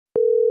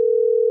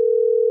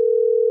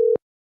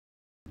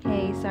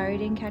Sorry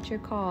I didn't catch your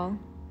call.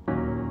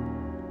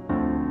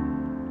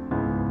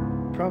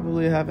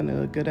 Probably having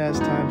a good-ass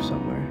time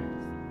somewhere.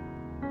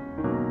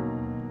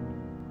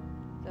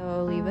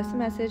 So leave us a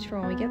message for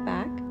when we get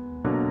back.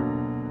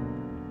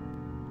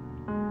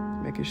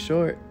 Make it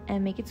short.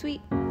 And make it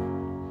sweet.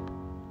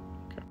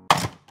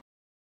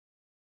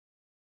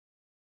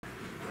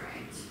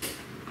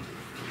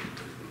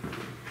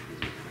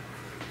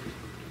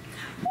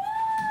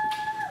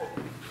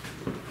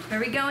 Where are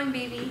we going,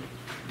 baby?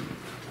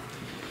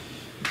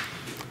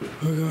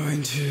 We're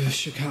going to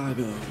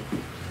Chicago.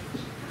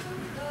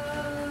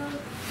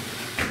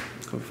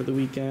 Go for the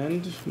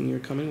weekend, and you're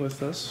coming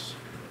with us.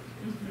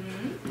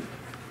 Mm-hmm.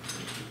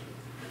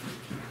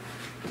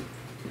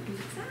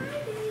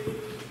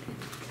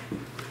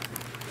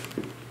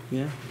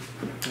 Yeah,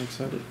 I'm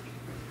excited.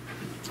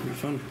 It's gonna be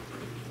fun.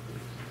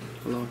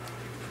 Hello.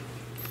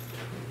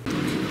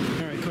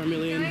 Alright,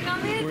 Carmelian,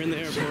 we're in the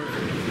airport.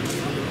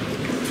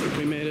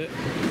 We made it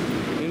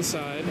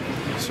inside,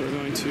 so we're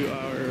going to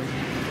our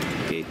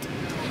gate.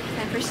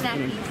 Time for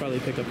snacking. We'll probably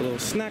pick up a little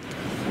snack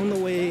on the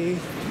way.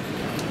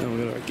 Then we'll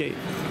go to our gate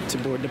to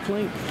board the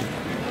plane.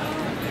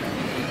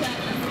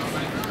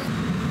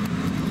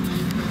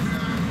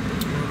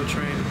 We're on the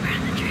train. We're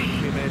on the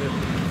train. We made it.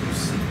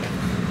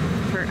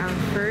 For our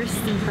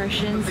first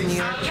impressions, New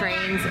York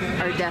trains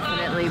are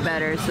definitely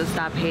better, so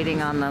stop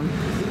hating on them.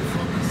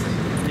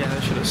 Yeah,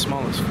 that shit is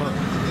small as fuck.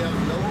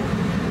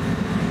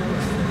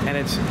 And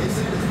it's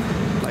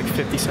like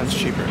 50 cents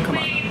cheaper. Come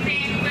on. Crazy.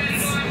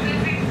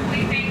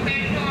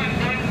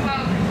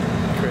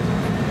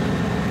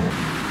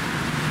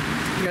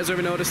 You guys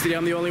ever noticed that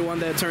I'm the only one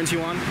that turns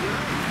you on?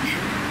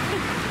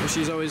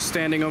 She's always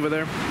standing over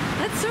there.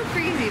 That's so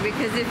crazy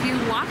because if you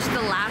watch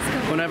the last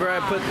couple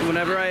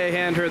Whenever I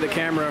hand her the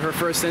camera, her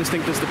first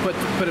instinct is to put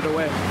it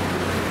away.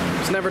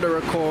 It's never to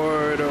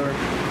record or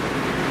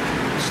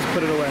just to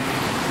put it away.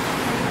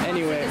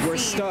 Anyway, we're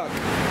stuck.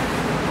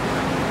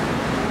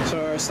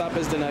 So our stop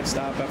is the next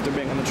stop after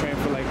being on the train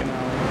for like an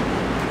hour.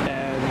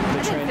 And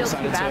the train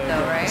decided to go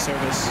out of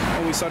service.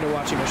 And we started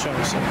watching a show,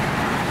 so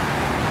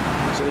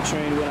the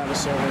train went out of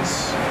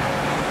service.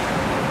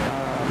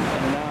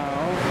 And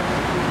now,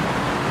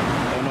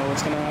 I don't know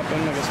what's gonna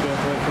happen. I guess we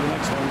have to wait for the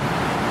next one.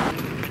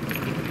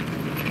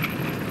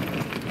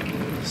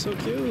 So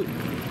cute.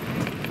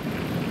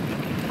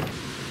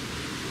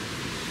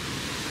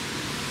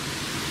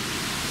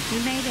 You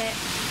made it.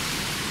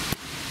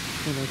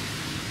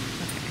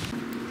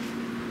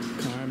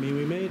 Carmi,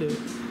 we made it.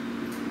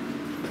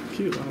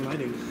 Cute, a lot of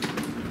lighting. A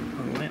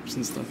lot of lamps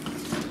and stuff.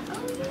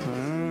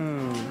 Oh.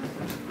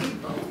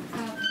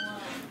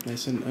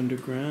 Nice and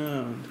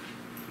underground.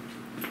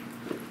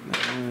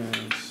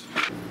 Nice.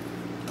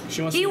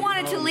 He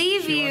wanted to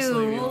leave you.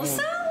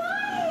 So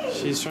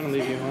She's trying to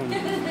leave you home.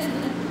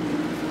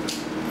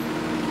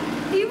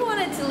 He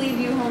wanted to leave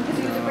you home because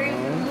he was afraid he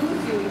would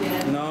lose you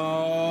again.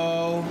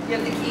 No. You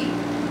have the key?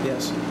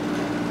 Yes.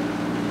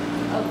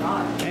 Oh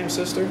God. Damn,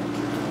 sister.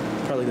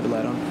 Probably leave the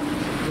light on.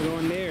 We're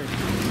going there.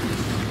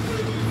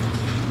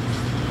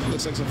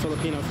 Looks like some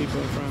Filipino people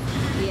in front.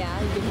 Yeah,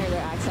 you can hear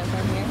their accent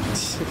from here.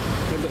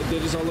 They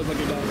just all look like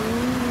your dad.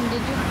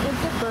 Did you get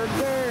the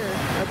burger?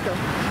 Let's go.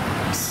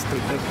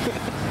 Stupid.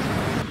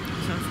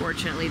 It's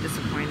unfortunately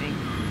disappointing.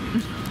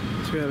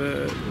 So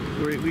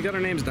we got our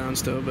names down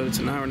still, but it's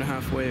an hour and a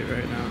half wait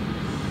right now.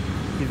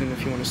 Even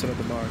if you want to sit at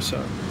the bar,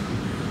 so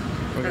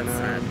we're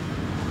gonna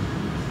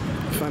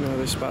find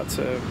another spot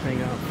to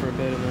hang out for a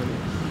bit, and then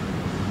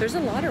there's a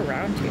lot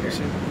around here.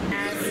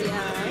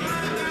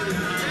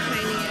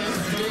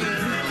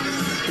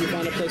 We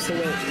found a place to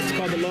wait. It's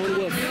called the Lone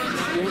Wolf.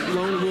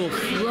 Lone Wolf.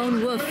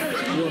 Lone Wolf.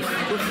 Wolf.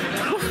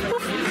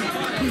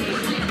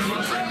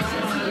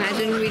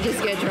 Imagine we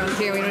just get drunk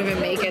here. We don't even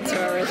make it to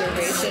our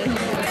reservation.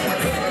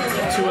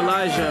 To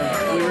Elijah,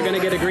 we were gonna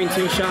get a green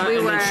tea shot,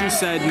 and then she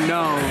said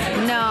no.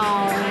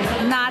 No,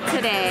 not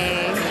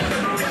today.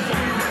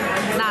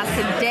 Not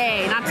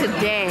today. Not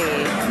today.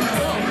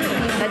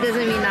 That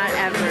doesn't mean not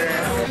ever.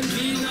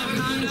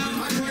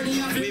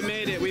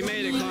 We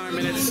made it,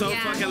 Carmen. It's so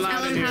fucking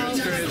loud in here.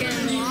 It's crazy.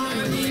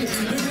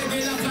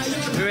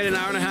 We waited an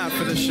hour and a half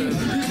for this shit.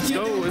 Let's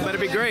go. It better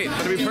be great. It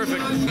better be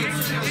perfect.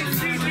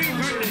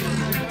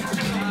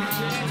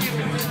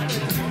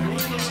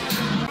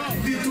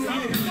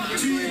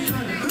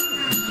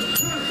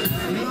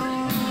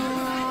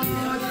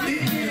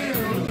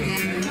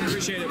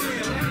 Appreciate it.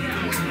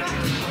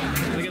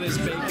 Look at this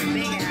bacon.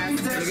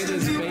 Look at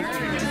this bacon. Look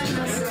at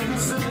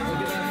that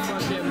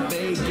fucking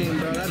bacon,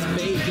 bro. That's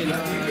bacon.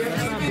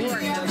 That's not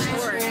pork. That's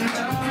pork.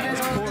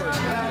 That's pork.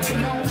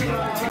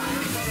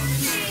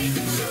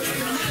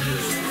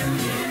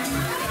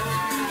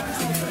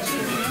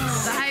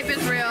 The hype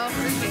is real.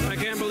 I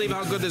can't believe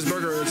how good this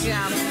burger is.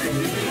 Yeah. I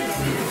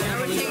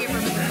would take it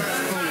from the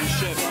Holy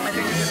shit.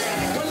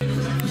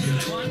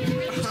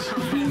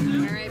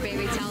 All right,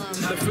 baby, tell them.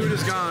 The food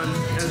is gone,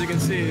 as you can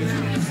see.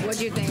 What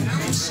do you think?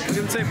 Look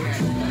at the table. The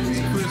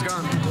food is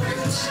gone.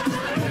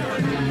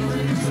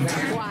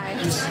 Why?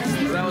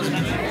 That was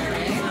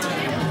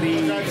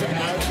the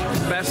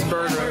best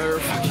burger I've ever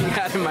fucking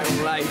had in my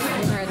life.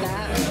 You heard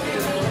that?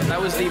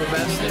 That was the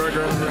best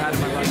burger I've ever had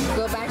in my life.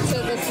 Go back to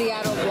the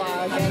Seattle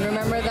vlog and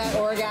remember that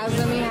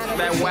orgasm you had.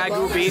 That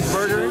Wagyu beef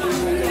burger.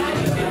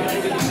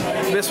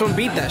 This one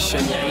beat that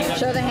shit.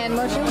 Show the hand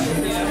motion.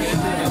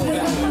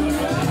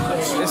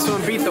 This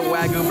one beat the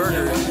Wagyu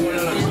burger.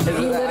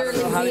 He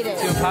literally beat it.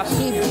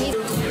 He beat it.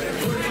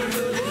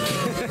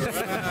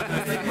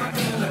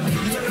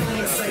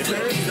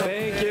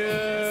 Thank you.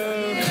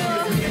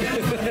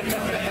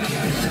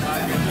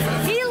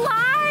 He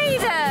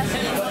lied!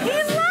 He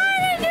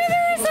lied! I knew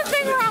there was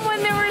something wrong when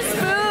there were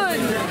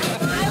spoons.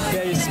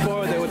 Yeah, you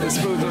spoiled it with the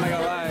spoons, I'm not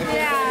gonna lie.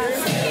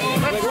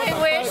 Yeah. Let's play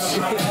Wish.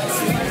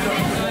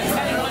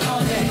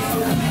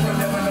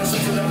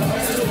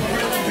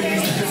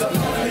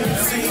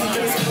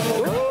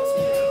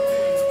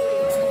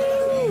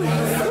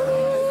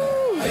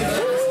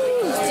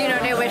 Do you know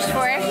what I wished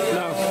for?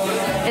 No.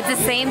 It's the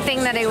same thing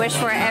that I wish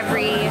for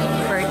every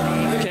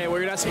birthday. Okay, well,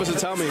 you're not supposed to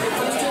tell me.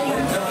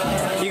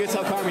 You can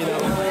tell Carmi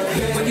though.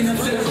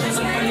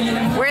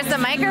 Where's the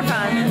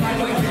microphone?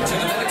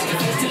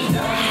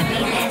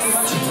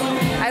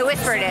 I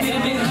whispered it.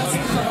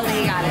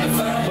 You got it.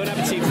 Bon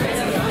appetit.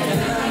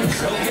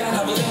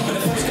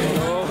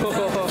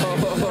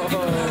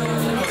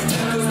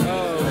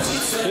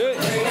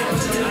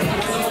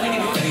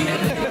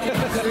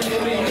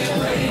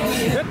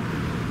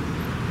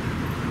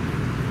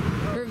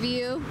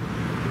 Review.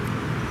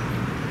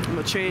 I'm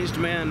a changed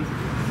man.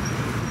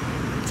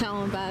 Tell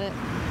them about it.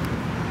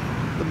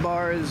 The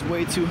bar is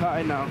way too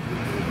high now.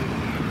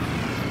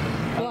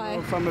 I don't know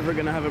if I'm ever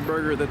gonna have a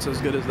burger that's as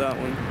good as that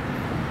one.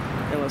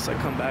 Unless I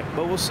come back,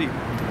 but we'll see.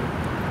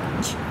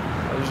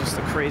 That was just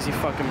a crazy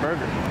fucking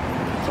burger.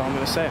 That's all I'm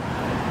gonna say.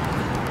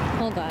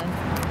 Hold on.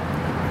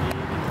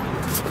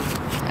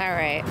 All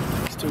right.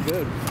 It's too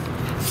good.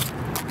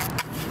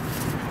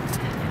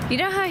 You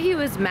know how he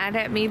was mad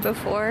at me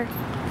before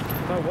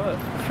About what?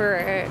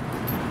 for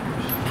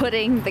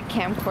putting the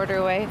camcorder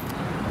away?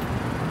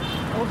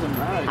 I wasn't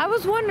mad. I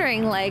was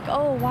wondering, like,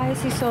 oh, why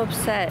is he so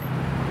upset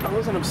I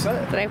wasn't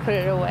upset. that I put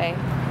it away?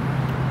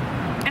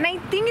 And I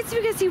think it's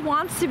because he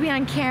wants to be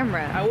on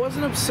camera. I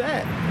wasn't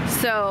upset.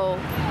 So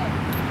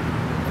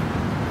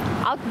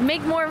I'll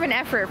make more of an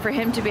effort for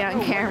him to be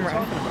on camera.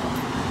 What are you talking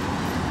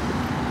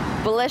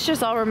about? But let's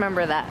just all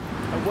remember that.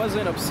 I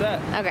wasn't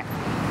upset. Okay.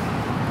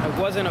 I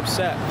wasn't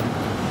upset.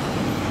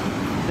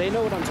 They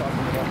know what I'm talking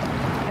about.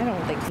 I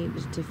don't think he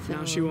needs to film.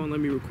 Now she won't let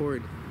me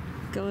record.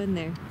 Go in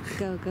there.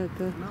 Go, go,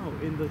 go. No,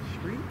 in the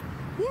street?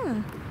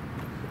 Yeah.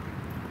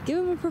 Give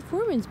him a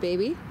performance,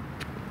 baby.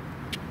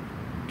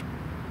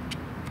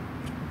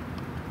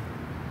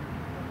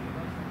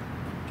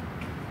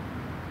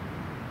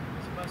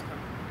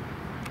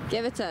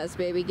 Give it to us,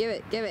 baby. Give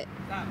it. Give it.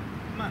 Stop.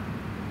 Come on.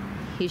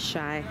 He's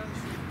shy.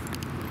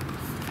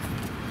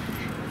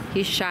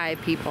 He's shy,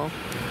 people.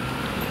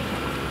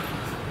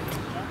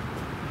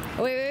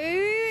 Oh,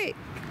 wait.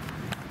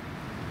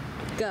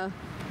 Go.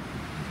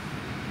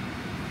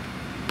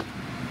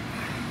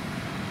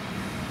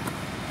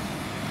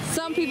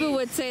 Some people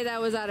would say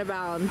that was out of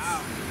bounds.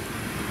 Ow.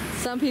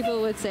 Some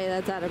people would say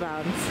that's out of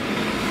bounds.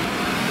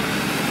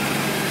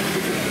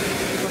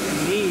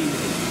 Fucking knee.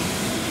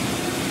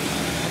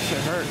 That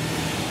shit hurt.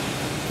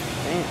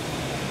 Damn.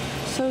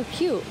 So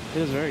cute.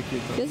 It is very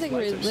cute though. Feels like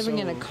we're living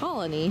in a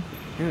colony.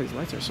 Yeah, these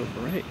lights are so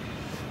bright.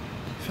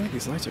 I feel like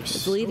these lights are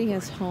It's leading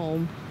us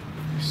home.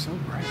 They're so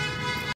bright.